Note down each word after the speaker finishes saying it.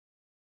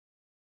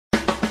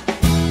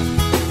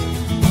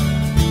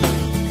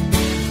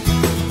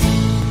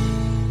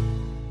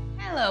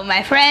Hello,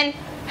 my friend.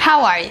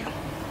 How are you?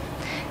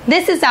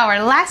 This is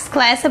our last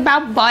class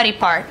about body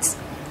parts.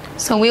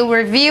 So we'll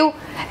review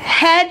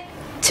head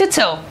to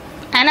toe,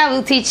 and I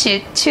will teach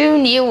you 2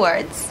 new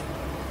words.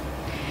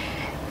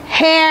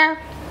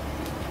 Hair,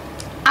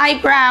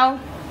 eyebrow,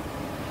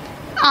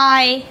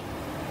 eye,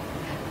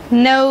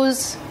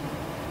 nose,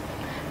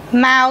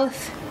 mouth,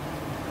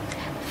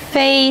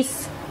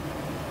 face,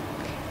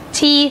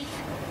 teeth,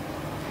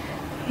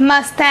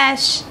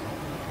 mustache,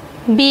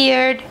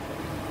 beard,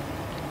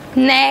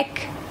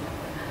 neck,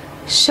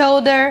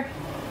 shoulder,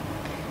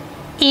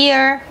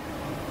 ear,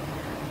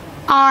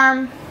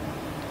 arm,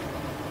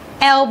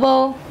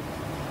 elbow,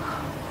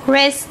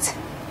 wrist,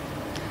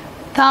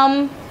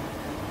 thumb,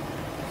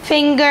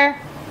 finger,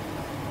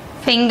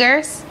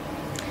 fingers,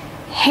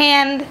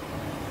 hand,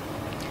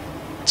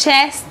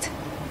 chest,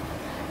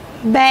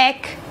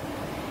 back,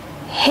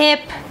 hip,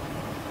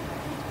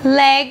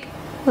 leg,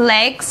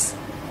 legs,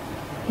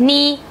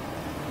 knee,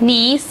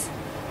 knees,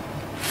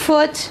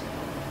 foot,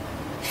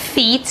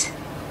 feet,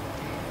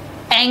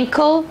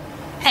 ankle,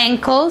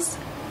 ankles,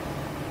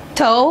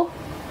 toe,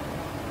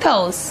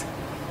 toes.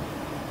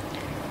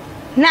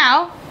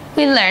 Now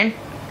we learn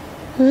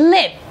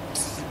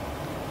lips.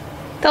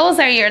 Those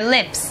are your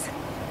lips.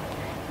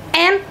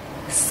 And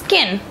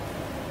skin.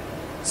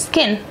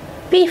 Skin.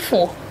 Be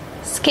full.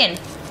 Skin.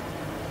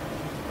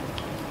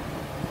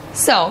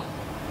 So,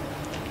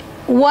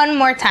 one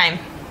more time.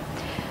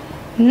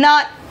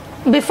 Not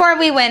before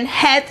we went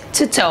head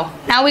to toe.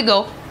 Now we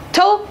go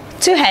toe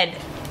to head.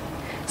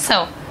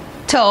 So,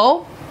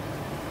 toe,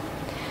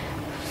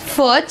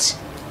 foot,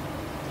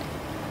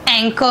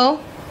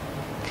 ankle,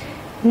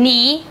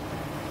 knee,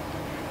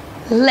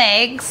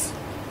 legs,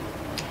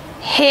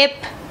 hip,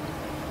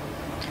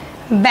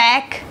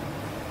 back,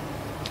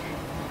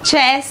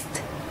 chest,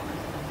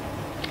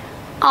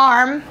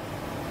 arm,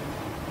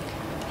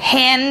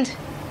 hand,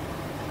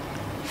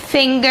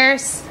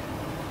 fingers,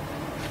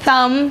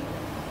 thumb,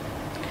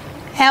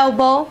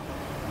 elbow,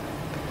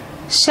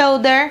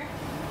 shoulder,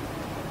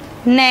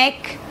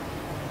 neck,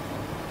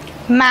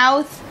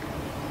 mouth,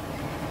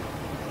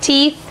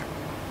 teeth,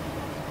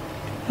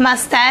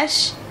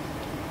 mustache,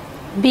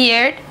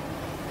 beard,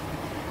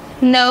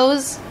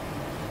 nose,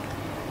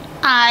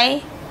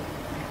 eye,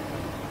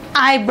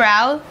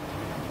 eyebrow,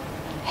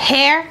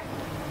 hair,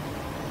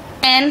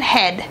 and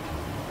head,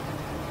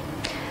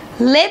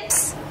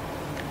 lips,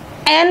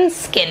 and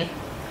skin.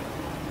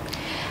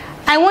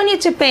 I want you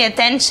to pay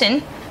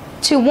attention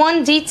to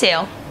one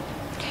detail.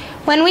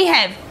 When we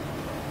have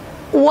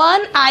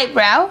 1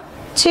 eyebrow,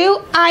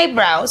 2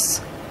 eyebrows,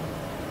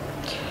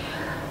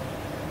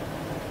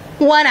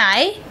 1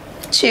 eye,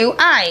 2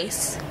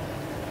 eyes,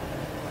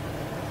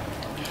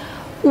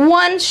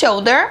 1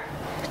 shoulder,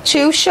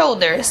 2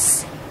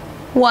 shoulders,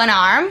 1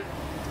 arm,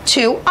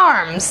 2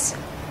 arms,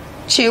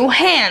 2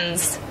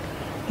 hands,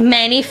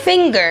 many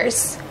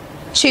fingers,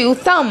 2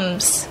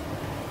 thumbs.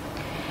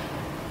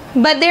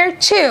 But there are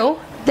 2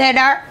 that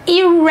are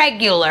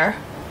irregular,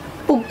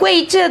 不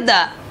规则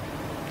的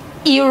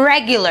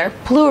irregular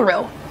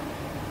plural.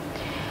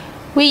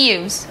 We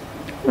use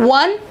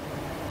 1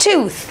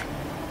 tooth,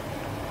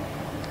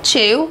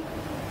 2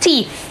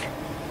 teeth.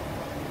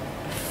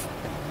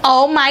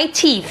 All my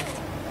teeth.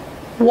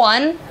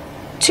 1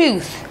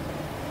 tooth.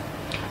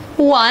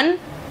 1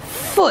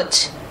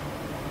 foot.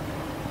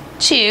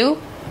 2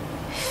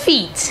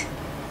 feet.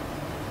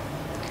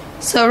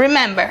 So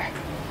remember,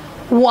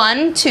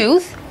 1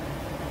 tooth,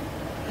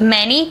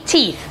 many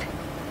teeth.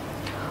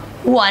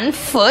 1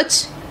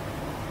 foot,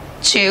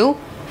 2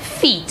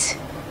 feet.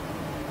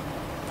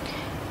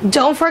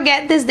 Don't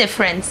forget this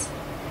difference.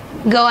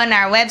 Go on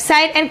our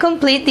website and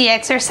complete the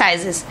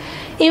exercises.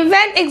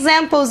 Invent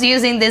examples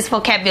using this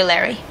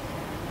vocabulary.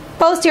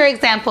 Post your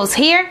examples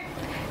here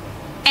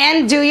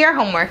and do your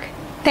homework.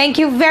 Thank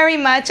you very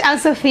much. I'm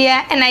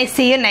Sophia and I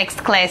see you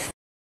next class.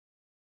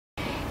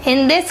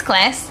 In this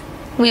class,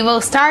 we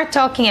will start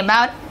talking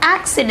about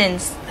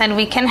accidents that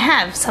we can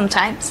have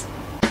sometimes.